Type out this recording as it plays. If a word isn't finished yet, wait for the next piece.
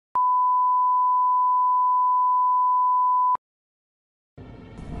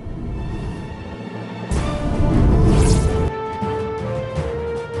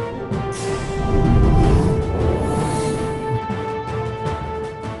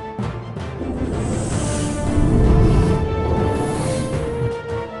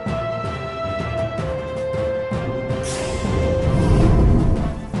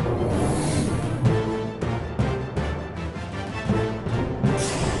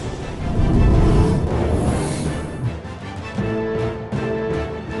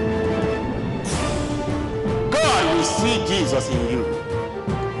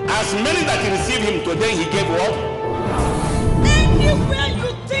as many that received him, to them he gave what? Anywhere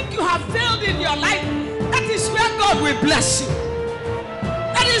you think you have failed in your life, that is where God will bless you.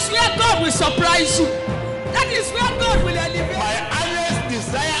 That is where God will surprise you. That is where God will elevate. My earnest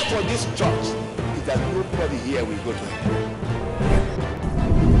desire for this church is that nobody here will go to hell.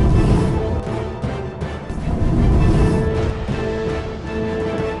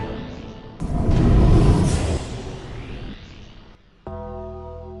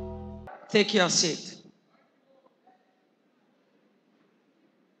 Take your seat.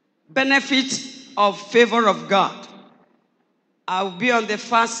 Benefit of favor of God. I'll be on the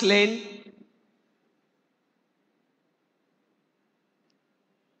first lane.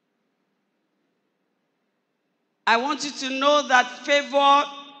 I want you to know that favor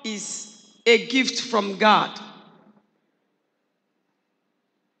is a gift from God.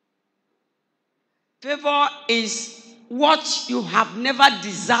 Favor is what you have never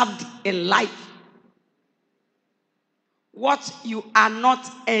deserved in life. What you are not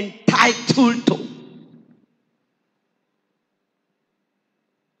entitled to.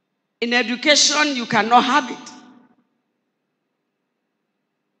 In education, you cannot have it.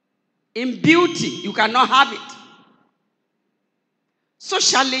 In beauty, you cannot have it.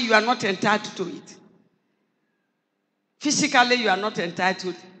 Socially, you are not entitled to it. Physically, you are not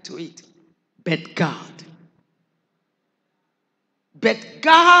entitled to it. But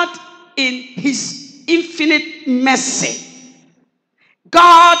God in his infinite mercy,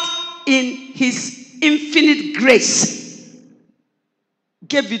 God in his infinite grace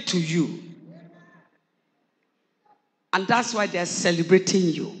gave it to you. And that's why they're celebrating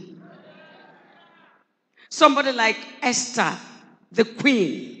you. Somebody like Esther, the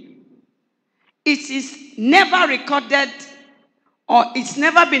queen, it is never recorded or it's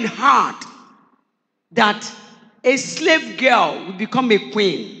never been heard that a slave girl will become a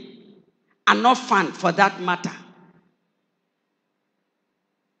queen, an orphan for that matter.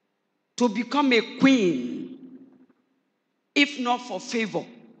 To become a queen, if not for favor.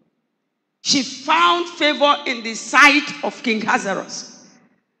 She found favor in the sight of King Ahasuerus.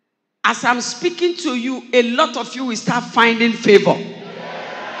 As I'm speaking to you, a lot of you will start finding favor.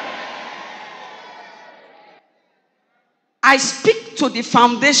 I speak to the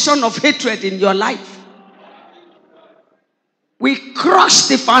foundation of hatred in your life. We crush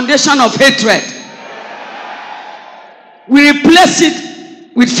the foundation of hatred. We replace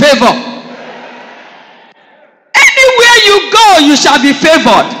it with favor. Anywhere you go, you shall be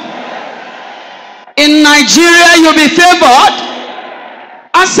favored. In Nigeria, you'll be favored.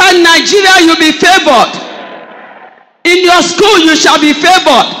 Outside Nigeria, you'll be favored. In your school, you shall be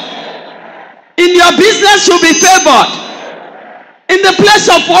favored. In your business, you'll be favored. In the place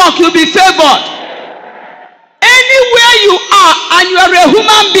of work, you'll be favored. Anywhere you are and you are a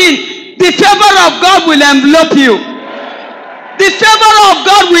human being, the favor of God will envelope you. The favor of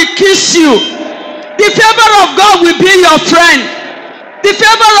God will kiss you. The favor of God will be your friend. The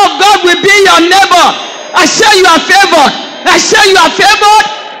favor of God will be your neighbor. I say you are favored. I say you are favored.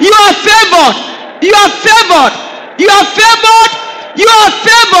 You are favored. You are favored. You are favored. You are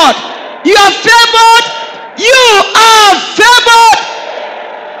favored. You are favored. You are favored.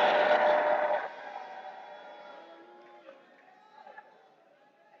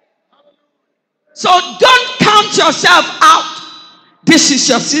 So don't count yourself out. This is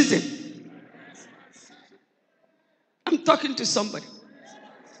your season. I'm talking to somebody.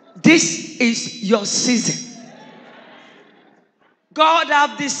 This is your season. God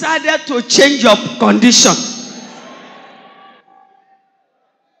have decided to change your condition.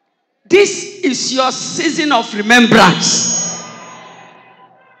 This is your season of remembrance.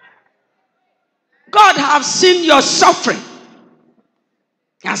 God have seen your suffering.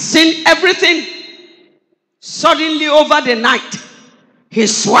 He has seen everything. Suddenly over the night, he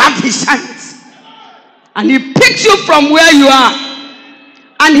swabbed his hands and he picked you from where you are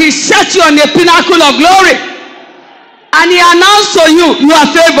and he set you on the pinnacle of glory and he announced to you, you are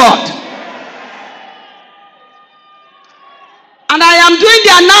favored. And I am doing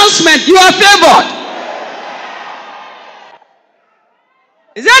the announcement, you are favored.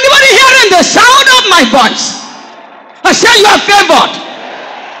 Is anybody hearing the sound of my voice? I say you are favored.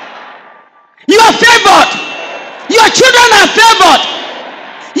 You are favored. Your children are favored.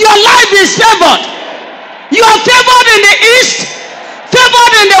 Your life is favored. You are favored in the east,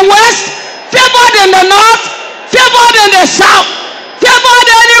 favored in the west, favored in the north, favored in the south, favored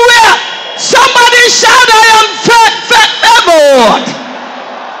anywhere. Somebody shout, I am favored.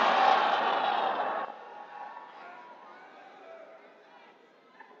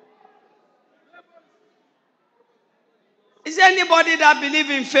 Is anybody that believes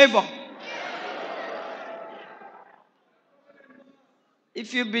in favor?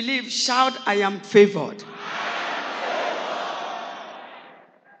 If you believe, shout, I am favored.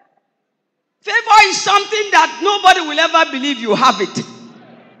 Favor is something that nobody will ever believe you have it.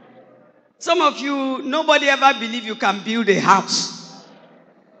 Some of you, nobody ever believe you can build a house.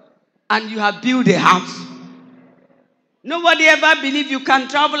 And you have built a house. Nobody ever believe you can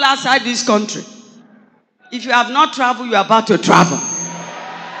travel outside this country. If you have not traveled, you are about to travel.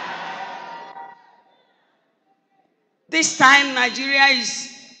 This time, Nigeria is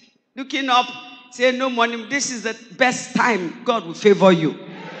looking up, saying, no money. This is the best time God will favor you.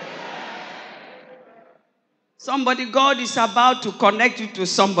 Somebody, God is about to connect you to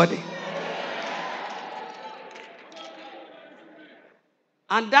somebody.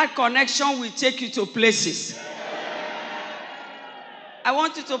 And that connection will take you to places. I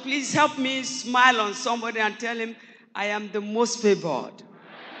want you to please help me smile on somebody and tell him, I am the most favored.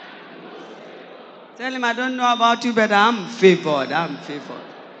 Tell him, I don't know about you, but I'm favored. I'm favored.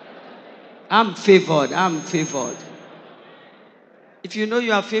 I'm favored. I'm favored. If you know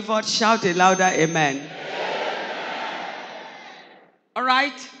you are favored, shout a louder amen. All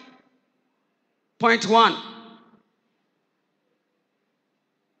right. Point 1.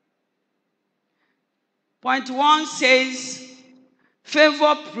 Point 1 says,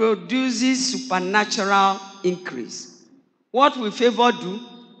 favor produces supernatural increase. What will favor do?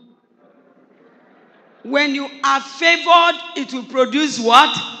 When you are favored, it will produce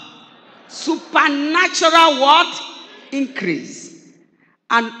what? Supernatural what? Increase.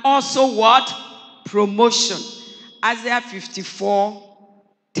 And also what? Promotion. Isaiah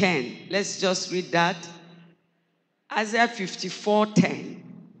 54:10. Let's just read that. Isaiah 54:10.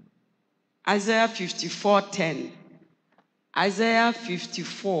 Isaiah 54:10. Isaiah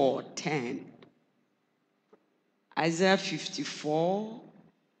 54:10. Isaiah 54,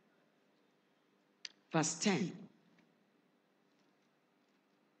 verse 10.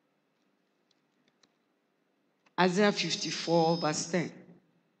 Isaiah 54, verse 10.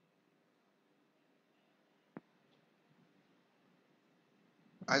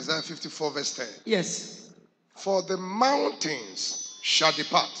 Isaiah 54, verse 10. Yes. For the mountains shall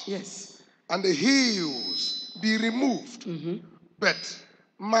depart. Yes. And the hills be removed. But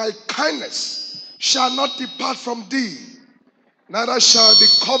my kindness shall not depart from thee, neither shall the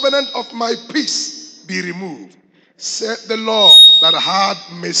covenant of my peace be removed, said the Lord that had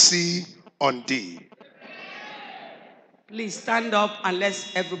mercy on thee. Please stand up and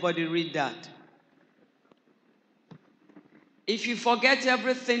let's everybody read that. If you forget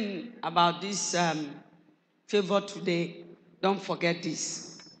everything about this favor today, don't forget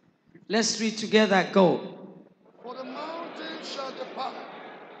this. Let's read together. Go. For the mountains shall depart,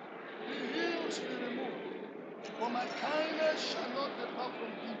 the hills be removed, for my kindness shall not depart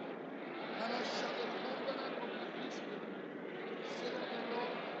from thee, and I shall the covenant of my peace be removed, said the Lord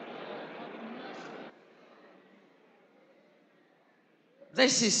that had mercy.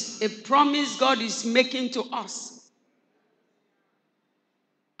 This is a promise God is making to us.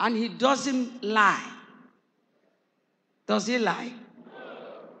 And he doesn't lie. Does he lie?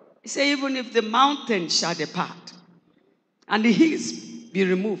 He said, even if the mountain shall depart and the hills be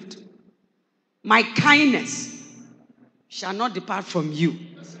removed, my kindness shall not depart from you.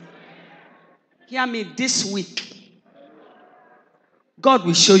 Hear me, this week, God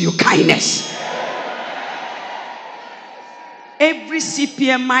will show you kindness. Every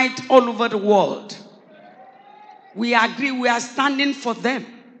CPMite all over the world, we agree, we are standing for them.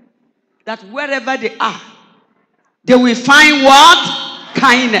 That wherever they are, they will find what?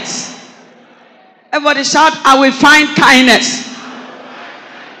 Kindness. Everybody shout, I will find kindness.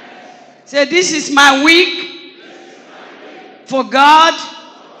 Say, this is my week for God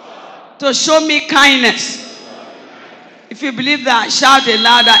to show me kindness. If you believe that, shout a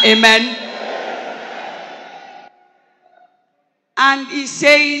louder amen. And he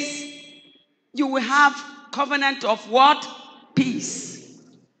says, you will have covenant of what? Peace.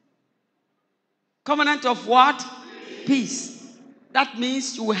 Covenant of what? Peace. That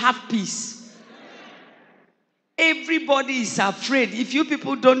means you will have peace. Everybody is afraid. If you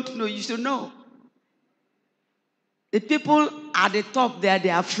people don't know, you should know. The people at the top there, they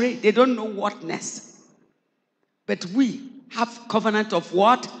are afraid. They don't know what next. But we have covenant of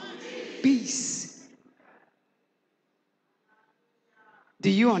what? Peace. Do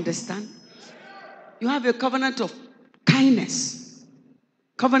you understand? You have a covenant of kindness.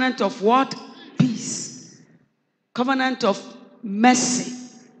 Covenant of what? Peace. Covenant of mercy.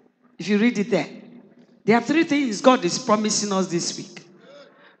 If you read it there. There are 3 things God is promising us this week.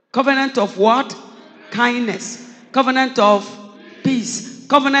 Covenant of what? Kindness. Covenant of peace.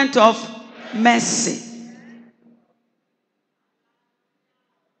 Covenant of mercy.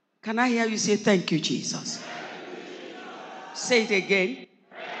 Can I hear you say, thank you, Jesus? Say it again.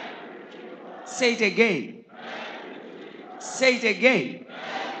 Say it again. Say it again.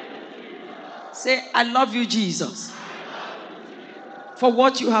 Say, I love you, Jesus, for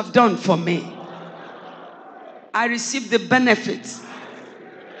what you have done for me. I receive the benefits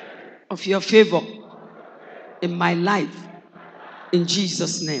of your favor in my life. In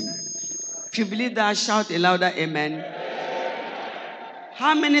Jesus' name. If you believe that, shout a louder amen.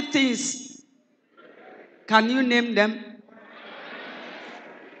 How many things can you name them?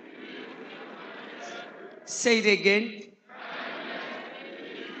 Say it again.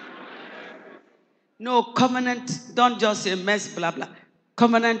 No, covenant, don't just say mess, blah, blah.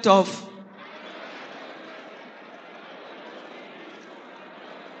 Covenant of.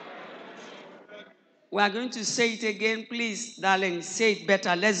 We are going to say it again, please, darling. Say it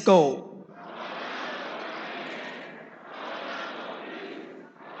better. Let's go.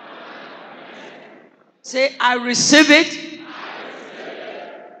 Say, I receive it.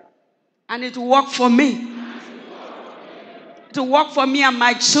 And it will work for me. It will work for me and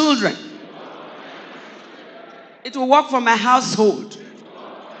my children. It will work for my household.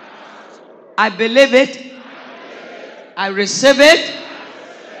 I believe it. I receive it.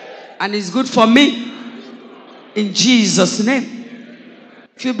 And it's good for me. In Jesus' name.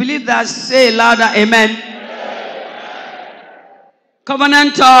 If you believe that, say louder, amen.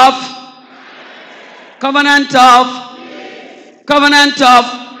 Covenant of. Covenant of. Covenant of.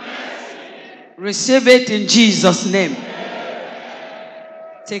 Receive it in Jesus' name.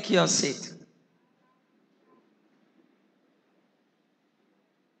 Take your seat.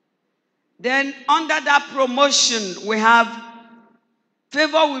 Then under that promotion, we have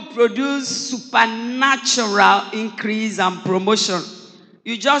favor will produce supernatural increase and promotion.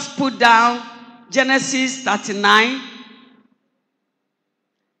 You just put down Genesis 39.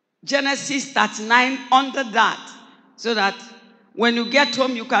 Genesis 39 under that. So that when you get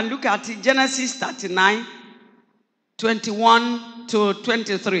home, you can look at it. Genesis 39, 21 to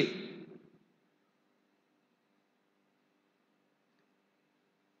 23.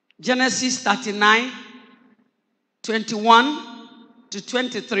 Genesis 39, 21 to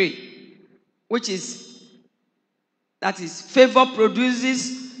 23, which is, that is, favor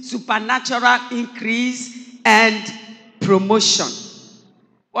produces supernatural increase and promotion.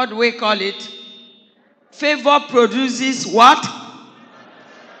 What do we call it? Favor produces what?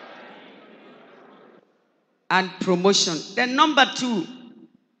 And promotion. Then number 2,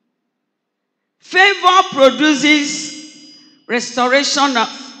 favor produces restoration of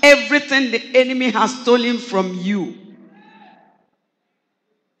everything the enemy has stolen from you.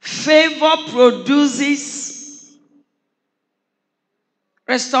 Favor produces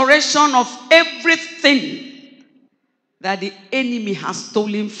restoration of everything that the enemy has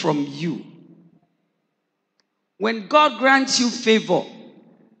stolen from you. When God grants you favor,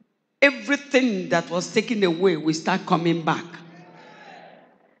 everything that was taken away will start coming back.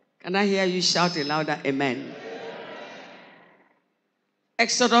 Can I hear you shout a louder amen?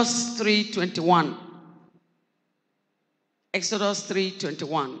 Exodus 3:21. Exodus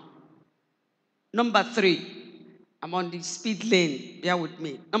 3:21. Number 3. I'm on the speed lane. Bear with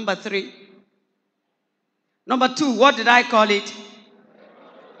me. Number 3. Number 2, what did I call it?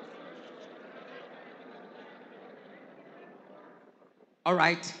 All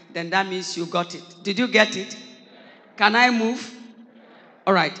right. Then that means you got it. Did you get it? Can I move?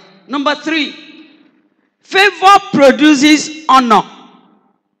 All right. Number 3. Favor produces honor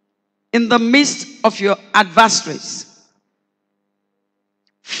in the midst of your adversaries.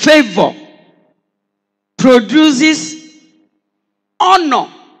 Favor produces honor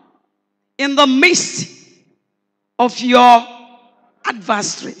in the midst of your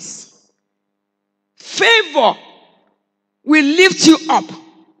adversaries. Favor will lift you up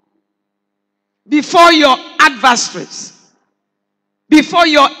before your adversaries, before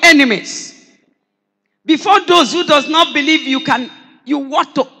your enemies, before those who does not believe you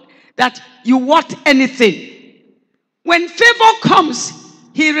worth anything. When favor comes,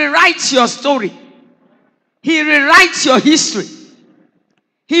 he rewrites your story. He rewrites your history.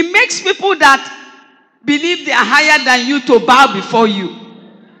 He makes people that believe they are higher than you to bow before you.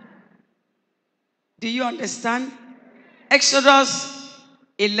 Do you understand? Exodus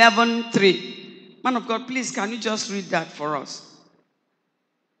 11:3. Man of God, please, can you just read that for us?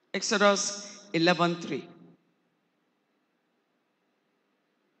 Exodus 11:3.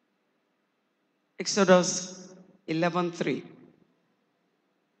 Exodus 11:3.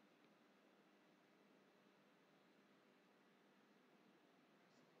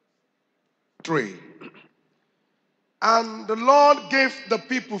 3. And the Lord gave the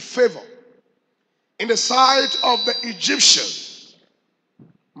people favor in the sight of the Egyptians.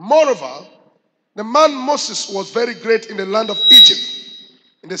 Moreover, the man Moses was very great in the land of Egypt,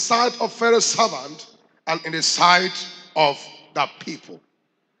 in the sight of Pharaoh's servant, and in the sight of the people.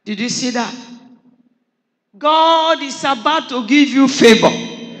 Did you see that? God is about to give you favor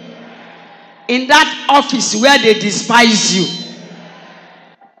in that office where they despise you.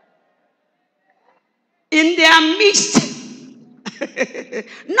 In their midst,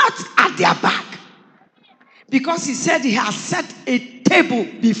 not at their back. Because he said he has set a table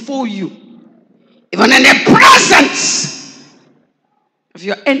before you, even in the presence of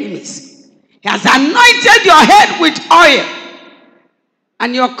your enemies. He has anointed your head with oil,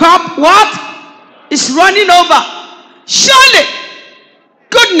 and your cup, what? Is running over. Surely,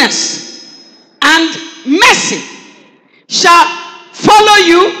 goodness and mercy shall follow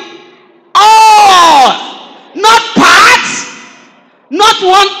you all, not parts, not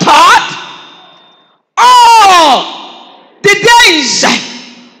one thought, all the days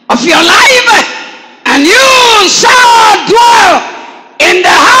of your life, and you shall dwell in the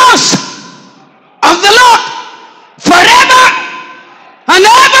house of the Lord forever and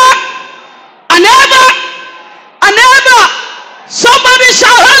ever and ever and ever. Somebody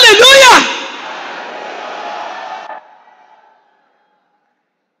shout hallelujah.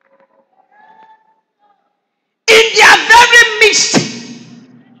 In their very midst,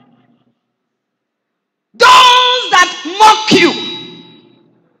 those that mock you,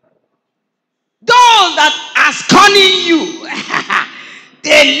 those that are scorning you,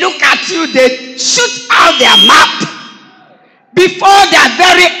 they look at you, they shoot out their mouth before their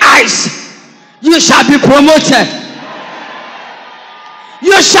very eyes. You shall be promoted.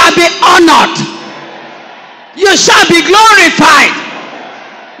 You shall be honored. You shall be glorified.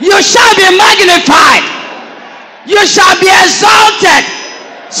 You shall be magnified. You shall be exalted.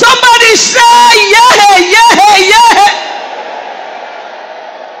 Somebody say, yeah, yeah, yeah.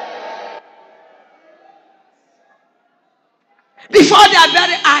 Before their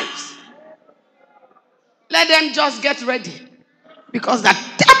very eyes. Let them just get ready. Because the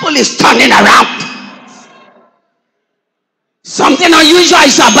table is turning around. Something unusual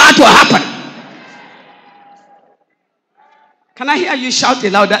is about to happen. Can I hear you shout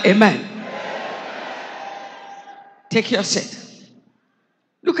it louder? Amen. Take your seat.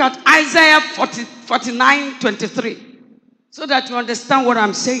 Look at Isaiah 49:23. So that you understand what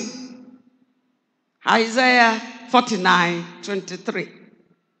I'm saying. Isaiah 49:23.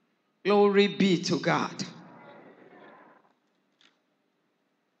 Glory be to God.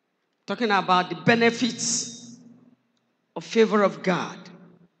 Talking about the benefits of favor of God.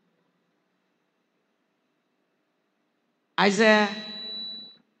 Isaiah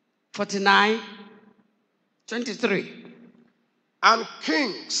 49:23. And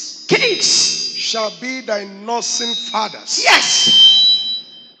kings shall be thy nursing fathers. Yes.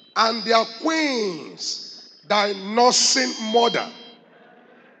 And their queens thy nursing mother.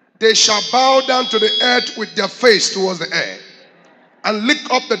 They shall bow down to the earth with their face towards the air, and lick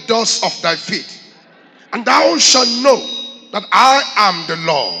up the dust of thy feet. And thou shalt know that I am the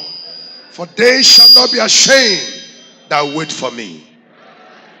Lord, for they shall not be ashamed that wait for me.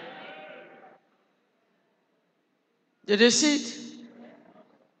 Did you see it?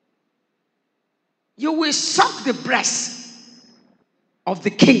 You will suck the breast of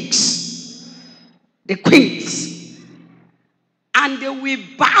the kings, the queens, and they will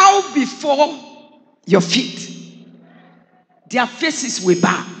bow before your feet. Their faces will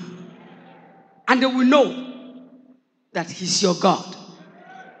bow, and they will know that he's your God.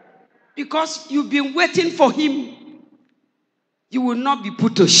 Because you've been waiting for him, you will not be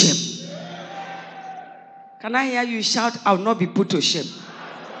put to shame. Can I hear you shout, I will not be put to shame?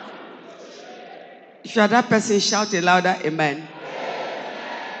 If you are that person, shout it louder, amen.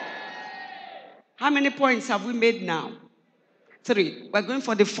 How many points have we made now? 3. We're going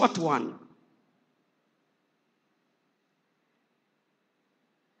for the 4th one.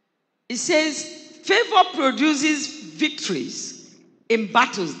 It says, favor produces victories in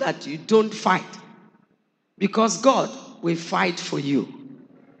battles that you don't fight, because God will fight for you.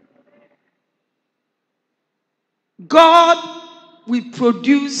 God will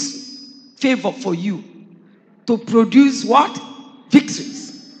produce favor for you to produce what?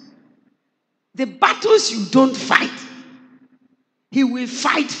 Victories. The battles you don't fight, he will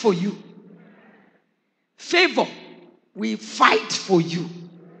fight for you. Favor will fight for you.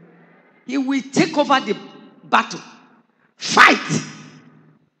 He will take over the battle, fight,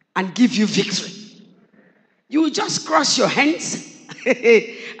 and give you victory. You will just cross your hands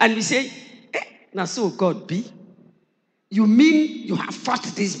and you say, Now, so God be. You mean you have fought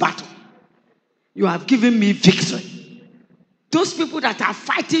this battle? You have given me victory. Those people that are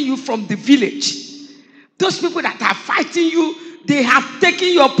fighting you from the village, those people that are fighting you, they have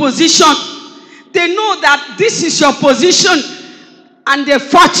taken your position. They know that this is your position and they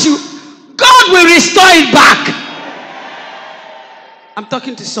fought you. God will restore it back. I'm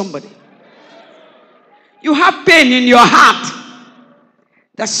talking to somebody. You have pain in your heart.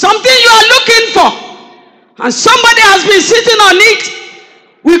 There's something you are looking for, and somebody has been sitting on it.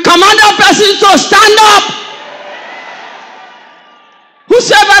 We command that person to stand up.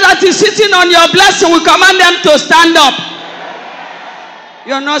 Whosoever that is sitting on your blessing, we command them to stand up.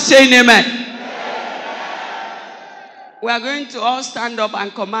 You're not saying amen. We are going to all stand up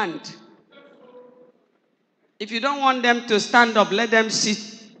and command. If you don't want them to stand up, let them sit.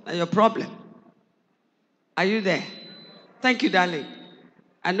 That's your problem. Are you there? Thank you, darling.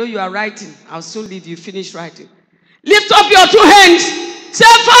 I know you are writing. I'll soon leave you. Finish writing. Lift up your two hands. Say,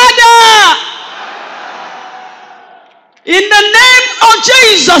 Father, in the name of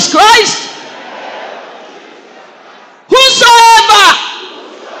Jesus Christ, whosoever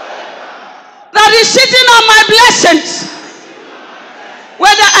that is sitting on my blessings,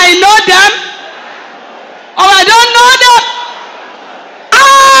 whether I know them or I don't know them,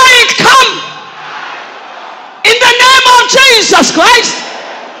 I come in the name of Jesus Christ.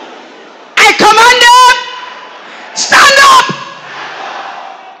 I command them, stand up,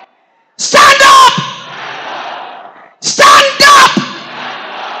 stand up, stand up,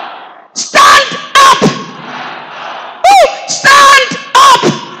 stand up, ooh, stand up,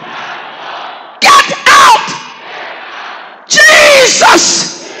 get out, Jesus,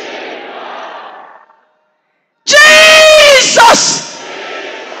 Jesus,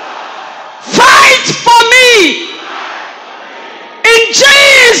 fight for me, in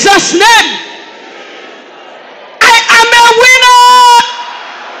Jesus' name.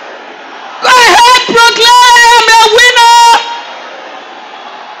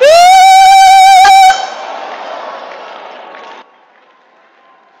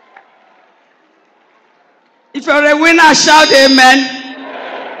 If you're a winner, shout amen.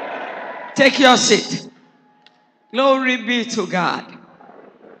 Take your seat. Glory be to God.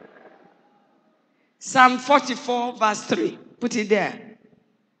 Psalm 44 verse 3. Put it there.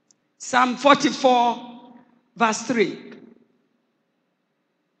 Psalm 44 verse 3.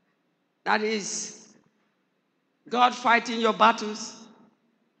 That is God fighting your battles.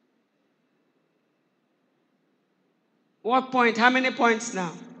 What point? How many points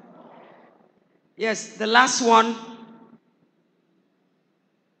now? Yes, the last one.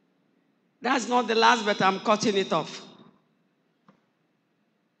 That's not the last, but I'm cutting it off.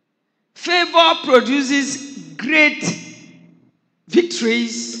 Favor produces great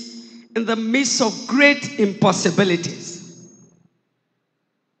victories in the midst of great impossibilities.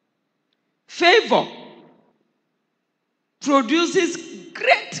 Favor produces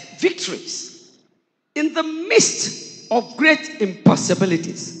great victories in the midst of great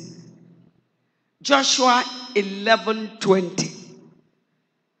impossibilities. Joshua 11:20.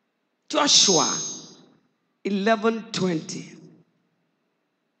 Joshua 11:20.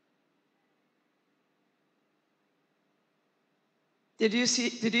 Did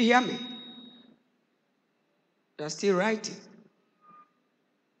you hear me? You're still writing.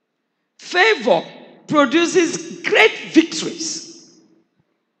 Favor produces great victories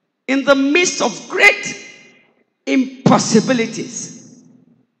in the midst of great impossibilities.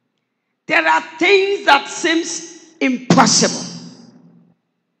 There are things that seem impossible.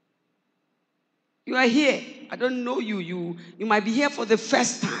 You are here. I don't know you. You might be here for the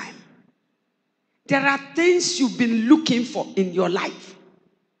first time. There are things you've been looking for in your life,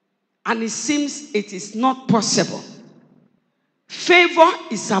 and it seems it is not possible. Favor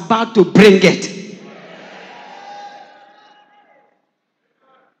is about to bring it.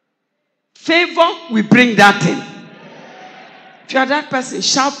 Favor will bring that thing. If you are that person,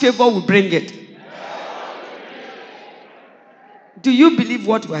 shout, favor will bring it. Do you believe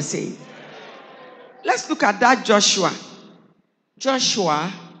what we are saying? Let's look at that Joshua.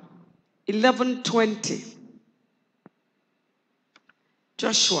 Joshua 11:20.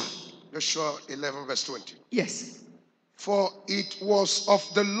 Joshua 11 verse 20. Yes. For it was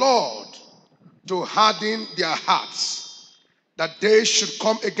of the Lord to harden their hearts, that they should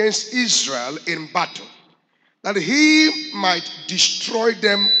come against Israel in battle, that he might destroy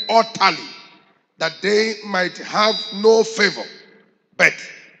them utterly, that they might have no favor, but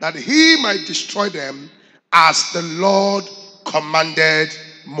that he might destroy them as the Lord commanded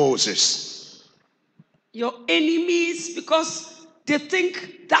Moses. Your enemies, because they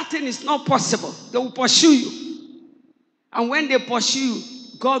think that thing is not possible. They will pursue you. And when they pursue you,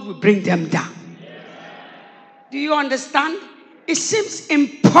 God will bring them down. Do you understand? It seems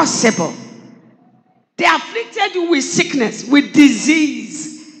impossible. They afflicted you with sickness, with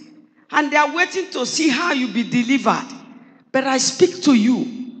disease, and they are waiting to see how you be delivered. But I speak to you.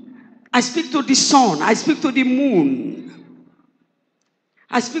 I speak to the sun. I speak to the moon.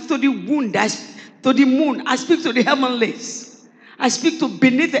 I speak to the wound. I speak to the moon. I speak to the heavenlies. I speak to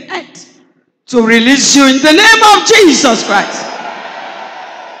beneath the earth to release you in the name of Jesus Christ.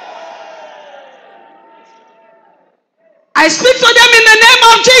 I speak to them in the name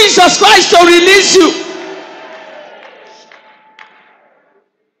of Jesus Christ to release you.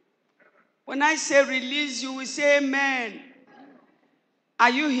 When I say release, you will say amen. Are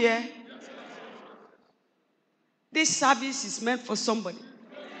you here? This service is meant for somebody.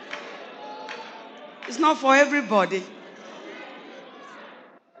 It's not for everybody.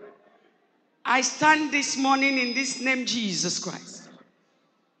 I stand this morning in this name, Jesus Christ.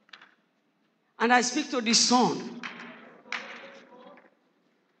 And I speak to the sun.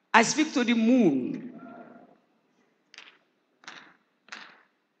 I speak to the moon.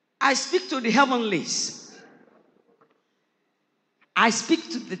 I speak to the heavenlies. I speak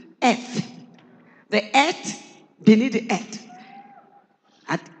to the earth beneath the earth.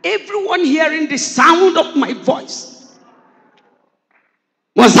 And everyone hearing the sound of my voice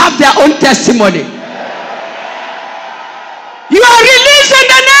must have their own testimony. You are released in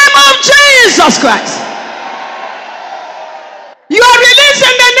the name of Jesus Christ. You are released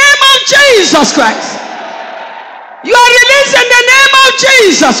in the name of Jesus Christ. You are released in the name of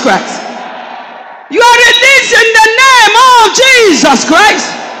Jesus Christ. You are released in the name of Jesus Christ.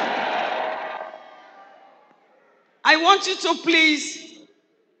 I want you to please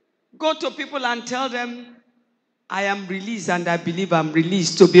go to people and tell them, I am released and I believe I'm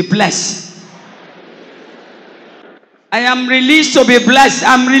released to be blessed. I am released to be blessed.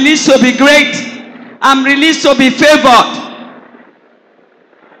 I'm released to be great. I'm released to be favored.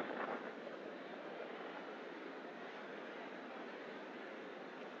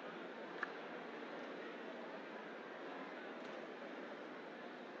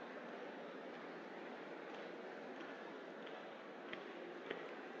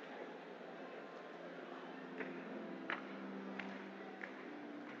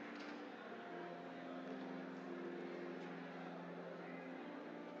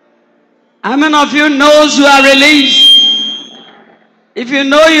 How many of you knows you are released? If you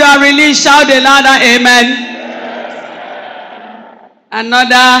know you are released, shout another amen.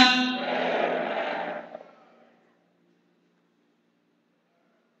 Another.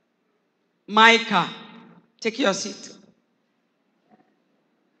 Micah. Take your seat.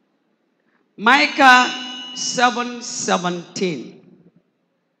 Micah 7:17.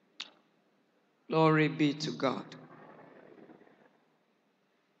 Glory be to God.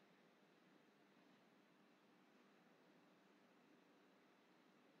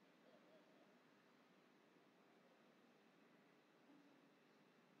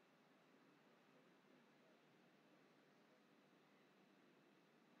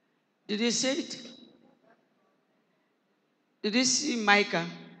 Did you say it? Did you see Micah?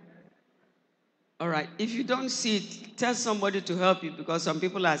 All right. If you don't see it, tell somebody to help you because some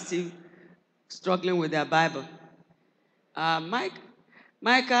people are still struggling with their Bible.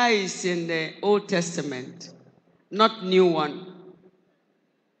 Micah is in the Old Testament, not new one.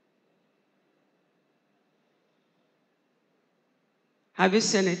 Have you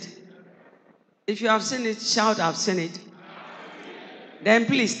seen it? If you have seen it, shout, I've seen it. Then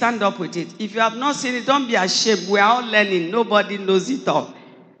please stand up with it. If you have not seen it, don't be ashamed. We are all learning. Nobody knows it all.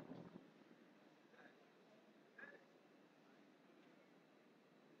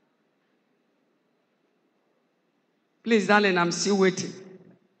 Please, darling, I'm still waiting.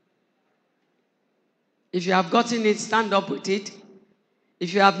 If you have gotten it, stand up with it.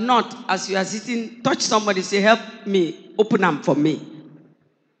 If you have not, as you are sitting, touch somebody, say, help me, open them for me.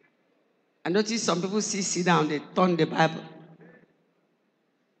 I notice some people sit down, they turn the Bible.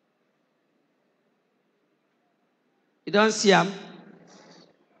 You don't see them?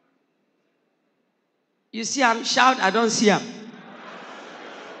 You see them? Shout, I don't see them.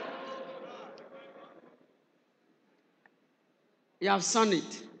 You have sung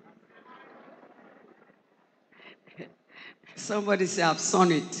it. Somebody say, I've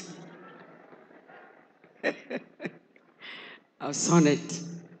sung it. I've sung it.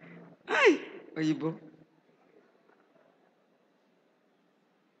 Hi, Oyibo.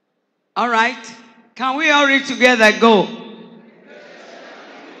 All right. Can we all read together? Go.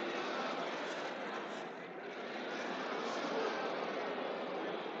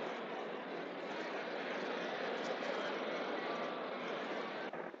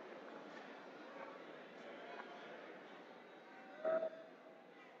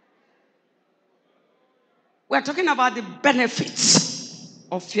 We're talking about the benefits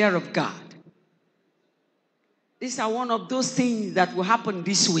of fear of God. These are one of those things that will happen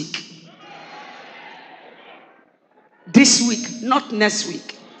this week. This week, not next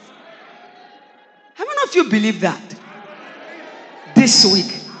week. How many of you believe that? This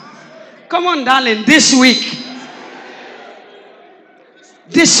week. Come on, darling, this week.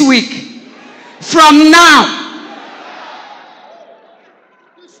 This week. From now.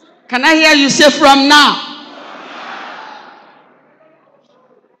 Can I hear you say from now?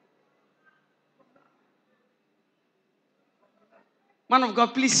 Man of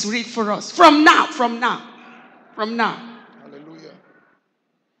God, please read for us. From now, from now, from now. Hallelujah.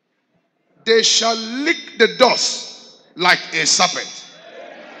 They shall lick the dust like a serpent.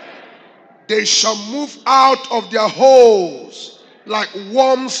 They shall move out of their holes like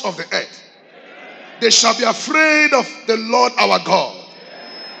worms of the earth. They shall be afraid of the Lord our God,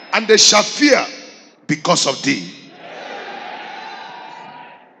 and they shall fear because of thee.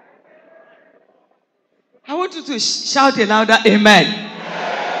 I want you to shout a louder amen.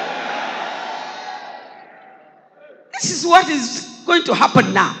 This is what is going to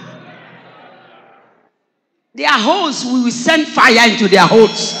happen now. Their holes, we will send fire into their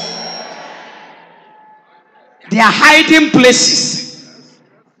holes. Their hiding places,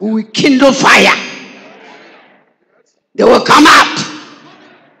 we will kindle fire. They will come out.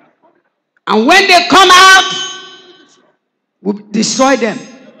 And when they come out, we'll destroy them.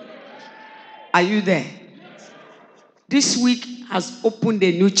 Are you there? This week has opened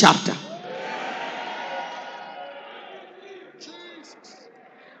a new chapter.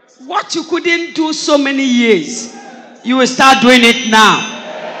 What you couldn't do so many years, you will start doing it now.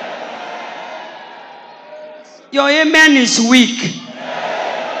 Your amen is weak.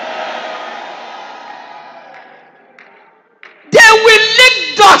 They will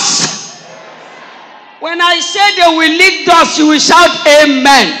lick dust. When I say they will lick dust, you will shout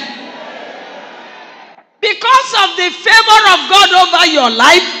amen. Because of the favor of God over your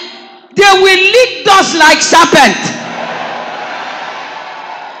life, they will lick dust like serpent.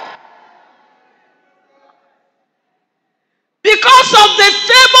 Because of the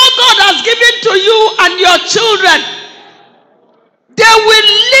favor God has given to you and your children, they will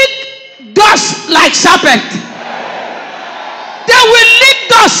lick dust like serpent. They will lick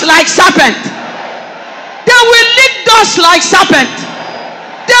dust like serpent. They will lick dust like serpent.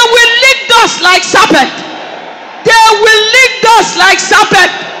 They will lick dust like serpent. They will lick dust like serpent.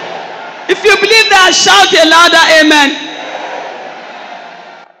 If you believe that, shout a louder amen.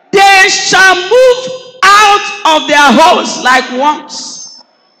 They shall move out of their holes like worms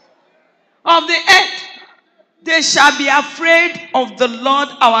of the earth. They shall be afraid of the Lord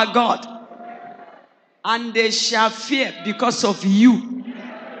our God, and they shall fear because of you.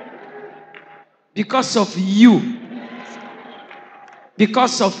 Because of you.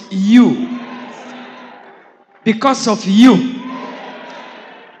 Because of you. Because of you.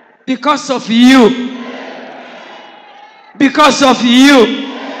 Because of you. Because of you.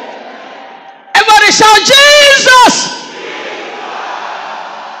 Everybody shout Jesus.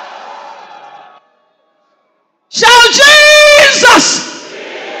 Shout Jesus.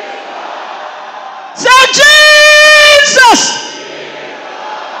 Say Jesus.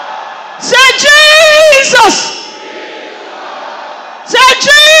 Say Jesus. Say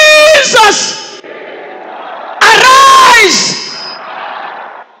Jesus. Arise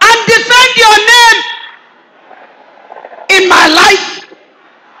and defend your name in my life.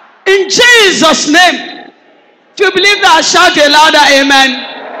 In Jesus' name. If you believe that, shout a louder amen.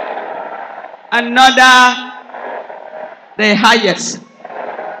 Another, the highest.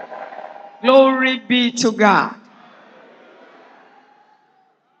 Glory be to God.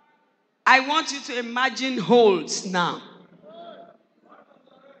 I want you to imagine holes now.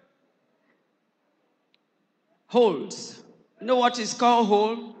 Holes. You know what is called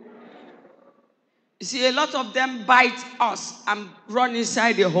hole? You see, a lot of them bite us and run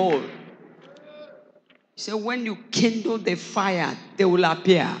inside the hole. So when you kindle the fire, they will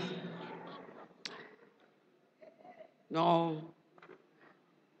appear. No.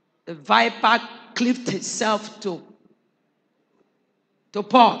 The viper clipped itself to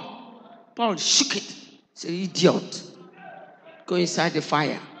Paul. Paul shook it. He's an idiot. Go inside the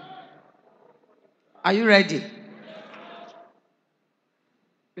fire. Are you ready?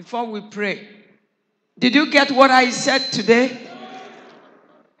 Before we pray, did you get what I said today?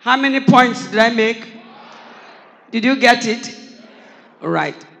 How many points did I make? Did you get it? All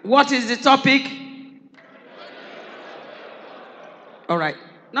right. What is the topic? All right.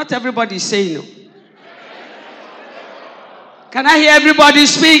 Not everybody is saying no. Can I hear everybody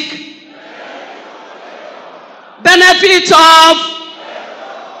speak? benefit of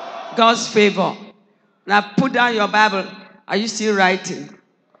God's favor. Now put down your Bible. Are you still writing?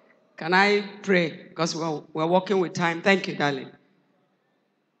 Can I pray? Because we're working with time. Thank you, darling.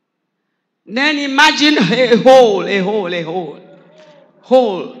 Then imagine a hole. You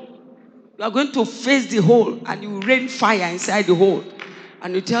are going to face the hole and you rain fire inside the hole.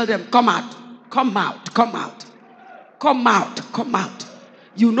 And you tell them, come out.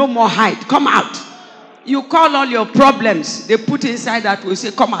 You no more hide. Come out. You call all your problems. They put inside that will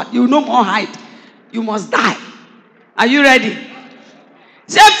say, come out. You no more hide. You must die. Are you ready?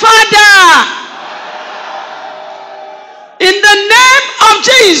 Say, Father, in the name of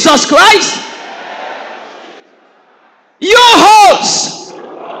Jesus Christ, you holes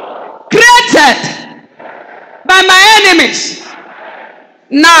created by my enemies.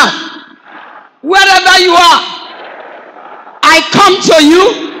 Now, wherever you are, I come to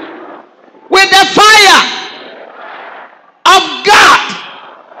you with the fire of God.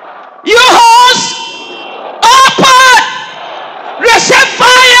 You holes, open, receive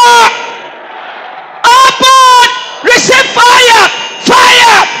fire. Open, receive fire.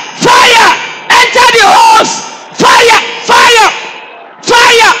 Fire. Enter the holes. Fire.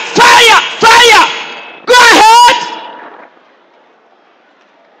 Go ahead.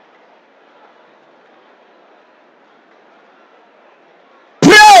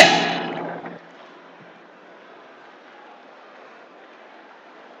 Pray.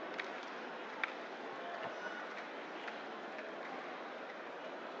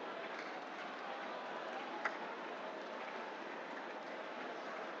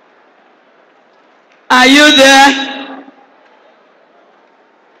 Are you there?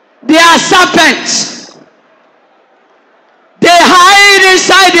 They are serpents. They hide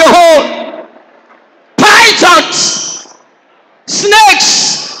inside the hole. Pythons,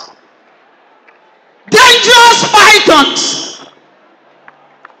 snakes, dangerous pythons,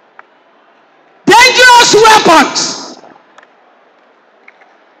 dangerous weapons.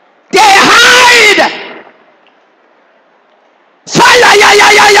 They hide. Fire,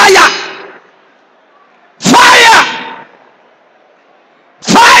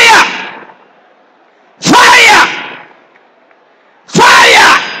 yeah.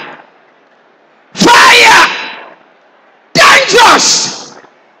 Fire! Dangerous!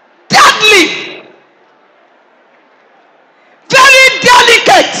 Deadly! Very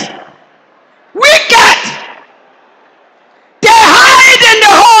delicate! Wicked! They hide in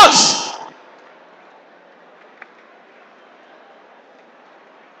the holes!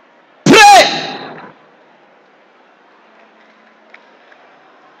 Pray!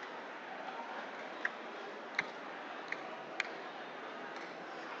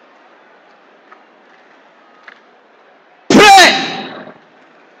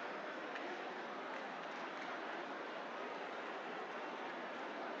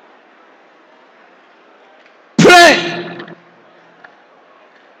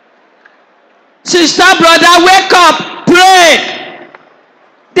 Sister, brother, wake up. Pray.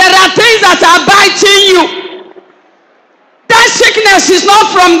 There are things that are biting you. That sickness is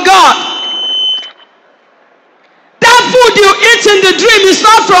not from God. That food you eat in the dream is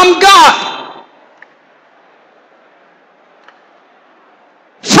not from God.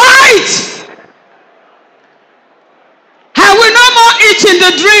 Fight. I will no more eat in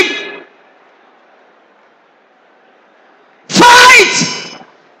the dream. Fight.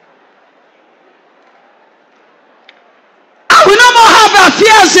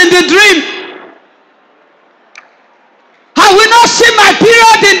 Affairs in the dream. I will not see my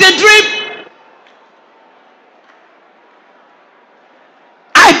period in the dream.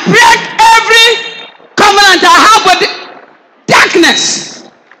 I break every covenant I have with darkness.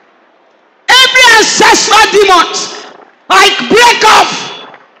 Every ancestral demon, I break off.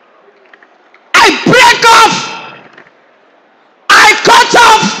 I cut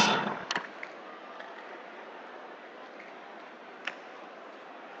off.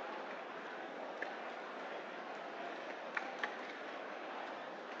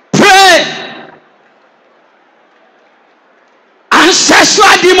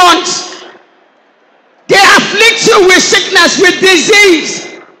 Ancestral demons, they afflict you with sickness, with disease.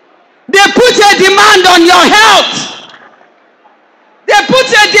 They put a demand on your health.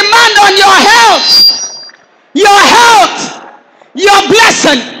 Your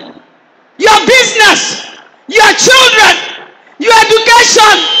blessing, your business, your children, your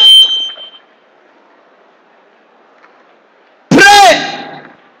education. Pray.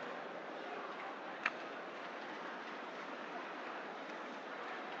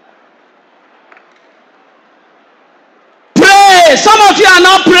 Some of you are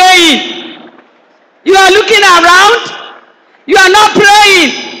not praying. You are looking around. You are not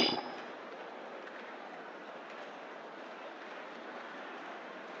praying.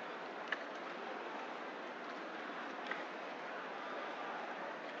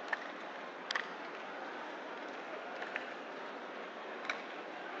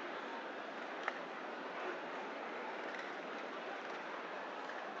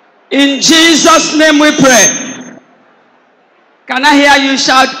 In Jesus' name we pray. Can I hear you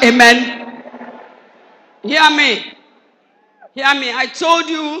shout amen? Hear me. Hear me. I told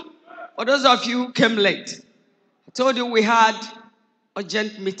you, for those of you who came late, I told you we had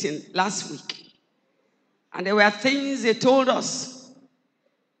urgent meeting last week. And there were things they told us.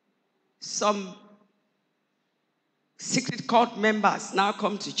 Some secret cult members now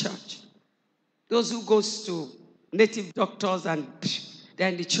come to church. Those who goes to native doctors and they're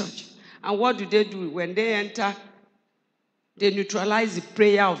in the church. And what do? When they enter, they neutralize the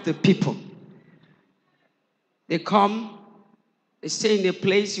prayer of the people. They come, they stay in a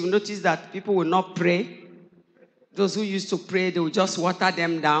place. You notice that people will not pray. Those who used to pray, they will just water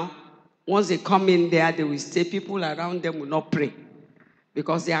them down. Once they come in there, they will stay. People around them will not pray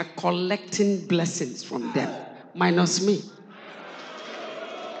because they are collecting blessings from them, minus me.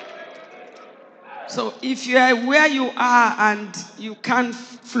 So if you are where you are and you can't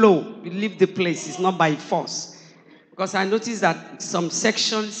flow, you leave the place. It's not by force. Because I noticed that some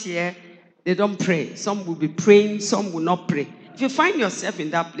sections here, they don't pray. Some will be praying, some will not pray. If you find yourself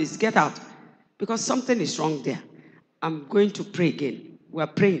in that place, get out. Because something is wrong there. I'm going to pray again. We're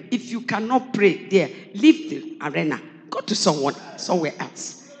praying. If you cannot pray there, leave the arena. Go to somewhere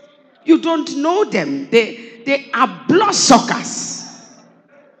else. You don't know them. They are bloodsuckers.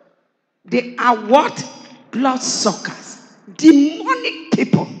 They are what? Bloodsuckers. Demonic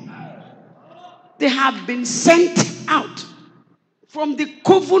people. They have been sent out from the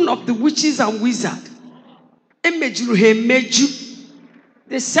coven of the witches and wizards. They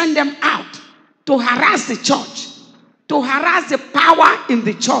send them out to harass the church, to harass the power in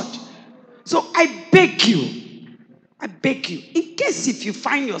the church. So I beg you, in case if you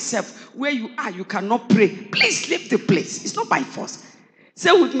find yourself where you are, you cannot pray, please leave the place. It's not by force.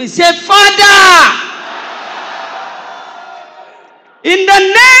 Say with me, say, Father, in the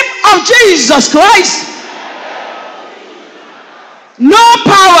name of Jesus Christ, no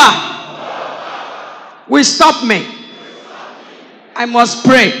power will stop me. I must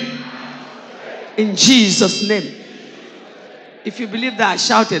pray in Jesus' name. If you believe that,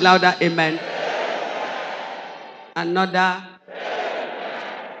 shout a louder amen. Another,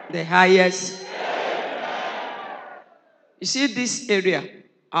 the highest. You see this area?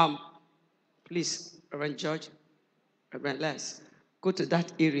 Please, Reverend George, Reverend Les, go to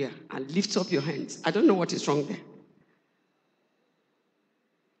that area and lift up your hands. I don't know what is wrong there.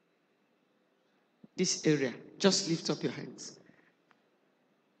 This area, just lift up your hands.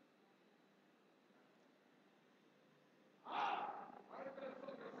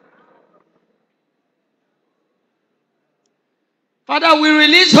 Father, we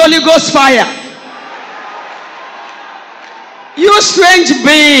release Holy Ghost fire. You strange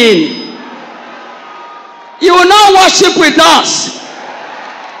being, you will not worship with us.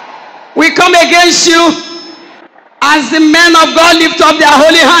 We come against you as the men of God lift up their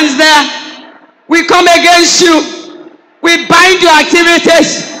holy hands there. We come against you. We bind your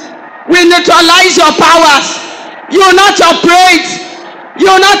activities. We neutralize your powers. You will not operate. You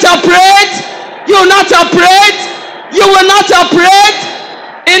will not operate. You will not operate. You will not operate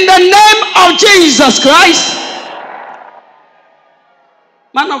in the name of Jesus Christ.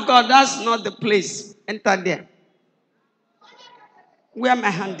 Man of God, that's not the place. Enter there. Where my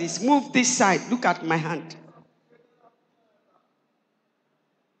hand is. Move this side. Look at my hand.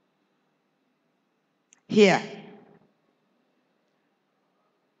 Here.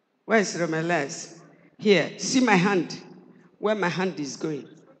 Where is Remeles? Here. See my hand. Where my hand is going.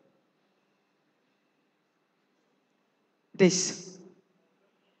 This.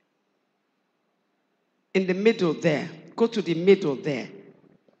 In the middle there. Go to the middle there.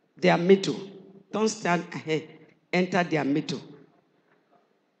 Their middle. Don't stand ahead. Enter their middle.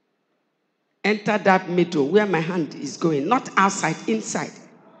 Enter that middle where my hand is going. Not outside, inside.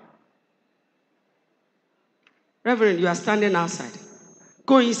 Reverend, you are standing outside.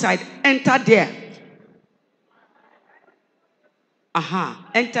 Go inside. Enter there.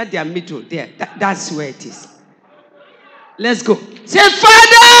 Enter their middle there. That's where it is. Let's go. Say,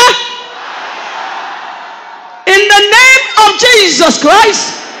 Father, in the name of Jesus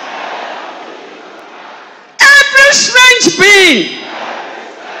Christ, every strange being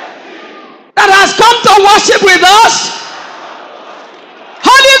that has come to worship with us,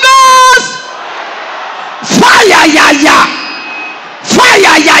 Holy Ghost, fire,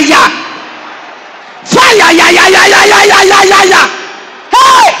 yeah, yeah, yeah, yeah, yeah, yeah, yeah.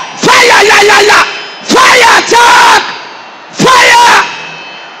 Hey, fire, yeah, yeah, yeah. Fire attack. Fire.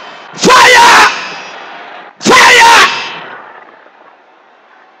 Fire. Fire.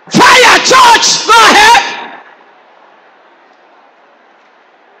 Fire, church. Go ahead.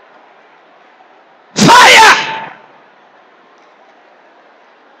 Fire.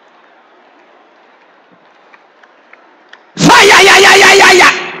 Fire, yeah, yeah, yeah, yeah,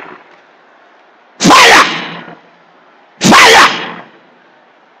 yeah. Fire. Fire.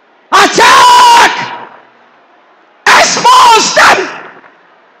 Attack. Expose them.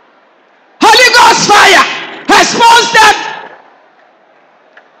 Holy Ghost fire. Expose them.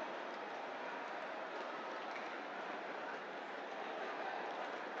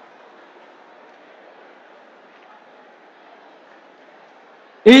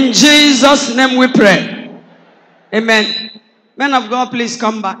 In Jesus' name we pray. Amen. Men of God, please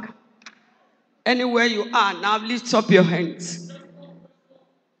come back. Anywhere you are, now lift up your hands.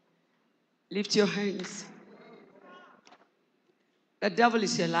 Lift your hands. The devil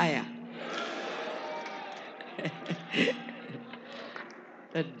is a liar.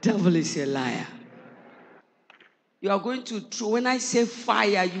 The devil is a liar. You are going to throw, when I say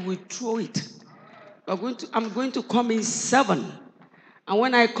fire, you will throw it. I'm going to come in 7. And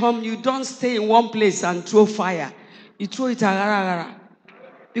when I come, you don't stay in one place and throw fire. You throw it around.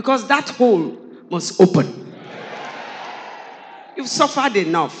 Because that hole must open. You've suffered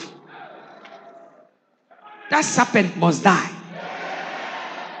enough. That serpent must die.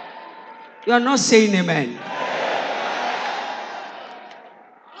 You are not saying amen.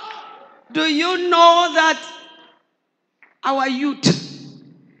 Do you know that our youth,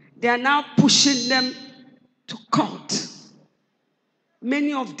 they are now pushing them to cult?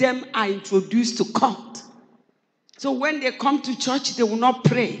 Many of them are introduced to cult. So when they come to church, they will not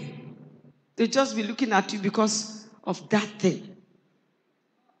pray. They'll just be looking at you because of that thing.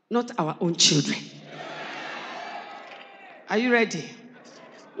 Not our own children. Are you ready?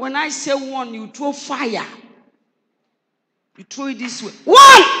 When I say 1, you throw fire. You throw it this way. 1,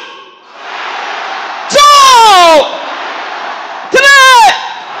 2, 3,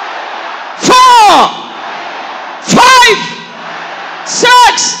 4, 5,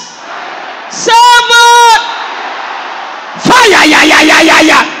 6, 7. Fire, yeah, yeah, yeah, yeah,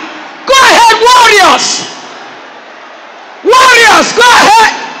 yeah. Go ahead, warriors. Warriors, go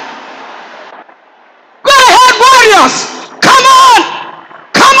ahead. Go ahead, warriors. Come on.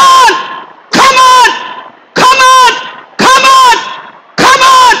 Come on. Come on. Come on. Come on. Come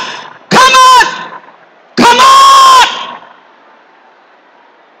on. Come on. Come on.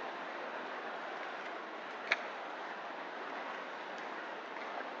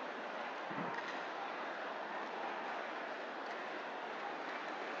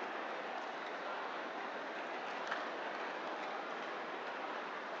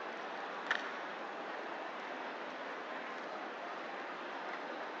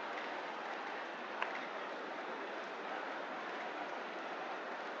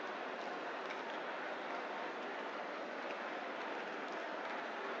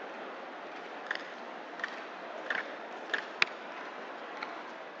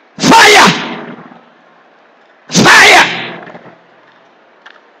 Fire. Fire.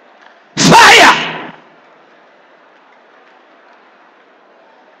 Fire.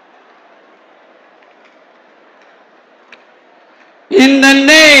 In the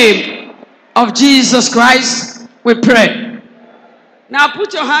name of Jesus Christ, we pray. Now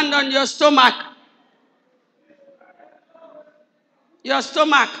put your hand on your stomach. Your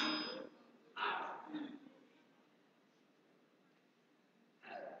stomach.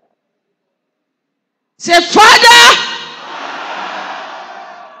 Say, Father,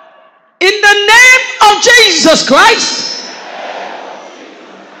 in the name of Jesus Christ,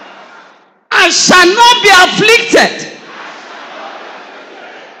 I shall not be afflicted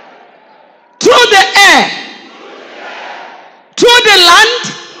through the air, through the land.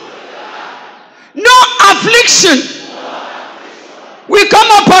 No affliction will come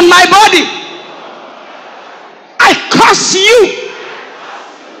upon my body. I curse you,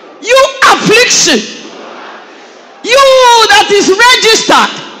 you affliction, you that is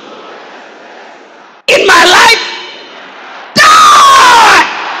registered in my life. Die!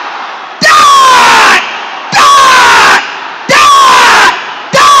 Die! Die! Die! Die!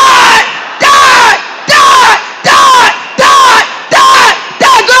 Die! Die! Die! Die! Die!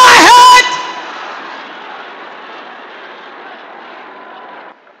 Die! Go ahead!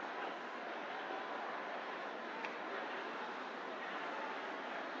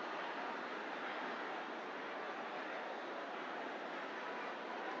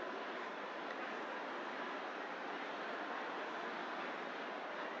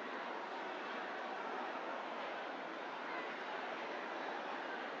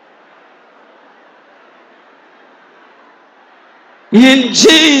 In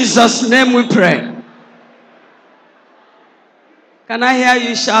Jesus' name we pray. Can I hear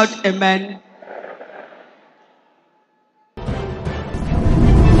you shout amen?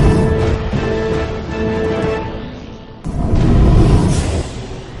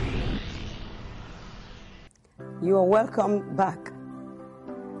 You are welcome back.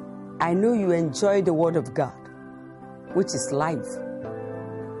 I know you enjoy the word of God, which is life.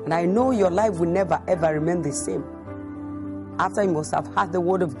 And I know your life will never ever remain the same after you must have heard the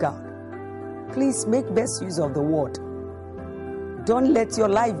word of God. Please make best use of the word. Don't let your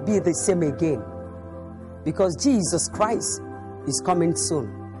life be the same again, because Jesus Christ is coming soon.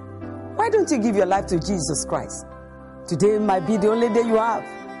 Why don't you give your life to Jesus Christ? Today might be the only day you have.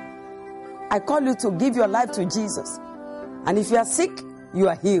 I call you to give your life to Jesus. And if you are sick, you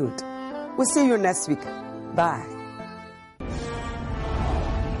are healed. We'll see you next week. Bye.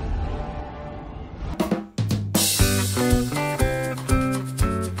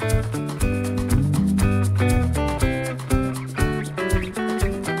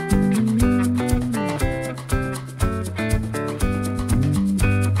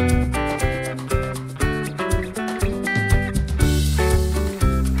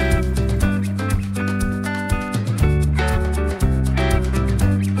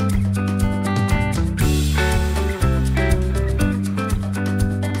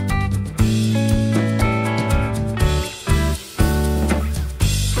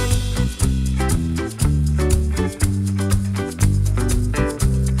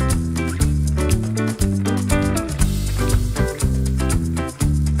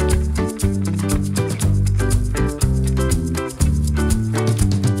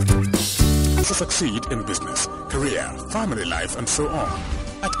 Succeed in business, career, family life, and so on.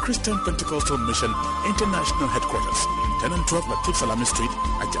 At Christian Pentecostal Mission International Headquarters, 10 and 12 Latif Salami Street,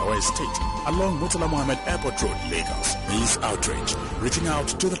 Ajawa Estate, along Murtala Mohammed Airport Road, Lagos. This outreach, reaching out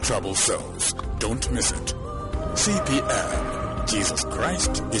to the troubled souls. Don't miss it. CPM, Jesus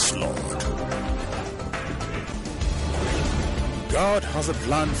Christ is Lord. God has a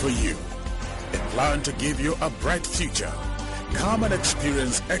plan for you, a plan to give you a bright future. Come and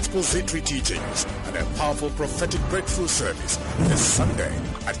experience expository teachings and a powerful prophetic breakthrough service this Sunday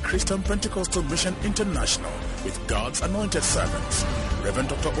at Christian Pentecostal Mission International with God's anointed servants. Reverend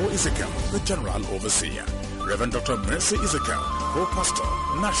Dr. O. Ezekiel, the General Overseer. Reverend Dr. Mercy Ezekiel, Co-Pastor,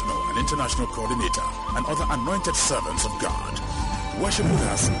 National and International Coordinator, and other anointed servants of God. Worship with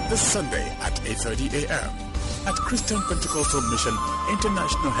us this Sunday at 8:30 a.m. at Christian Pentecostal Mission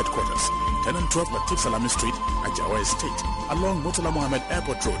International Headquarters, 10 and 12 Latif Salami Street, Ajawa Estate, along Murtala Mohammed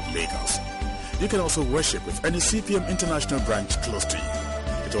Airport Road, Lagos. You can also worship with any CPM International branch close to you.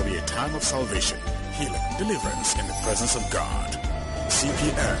 It will be a time of salvation, healing, deliverance in the presence of God.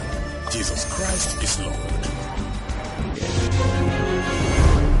 CPM, Jesus Christ is Lord.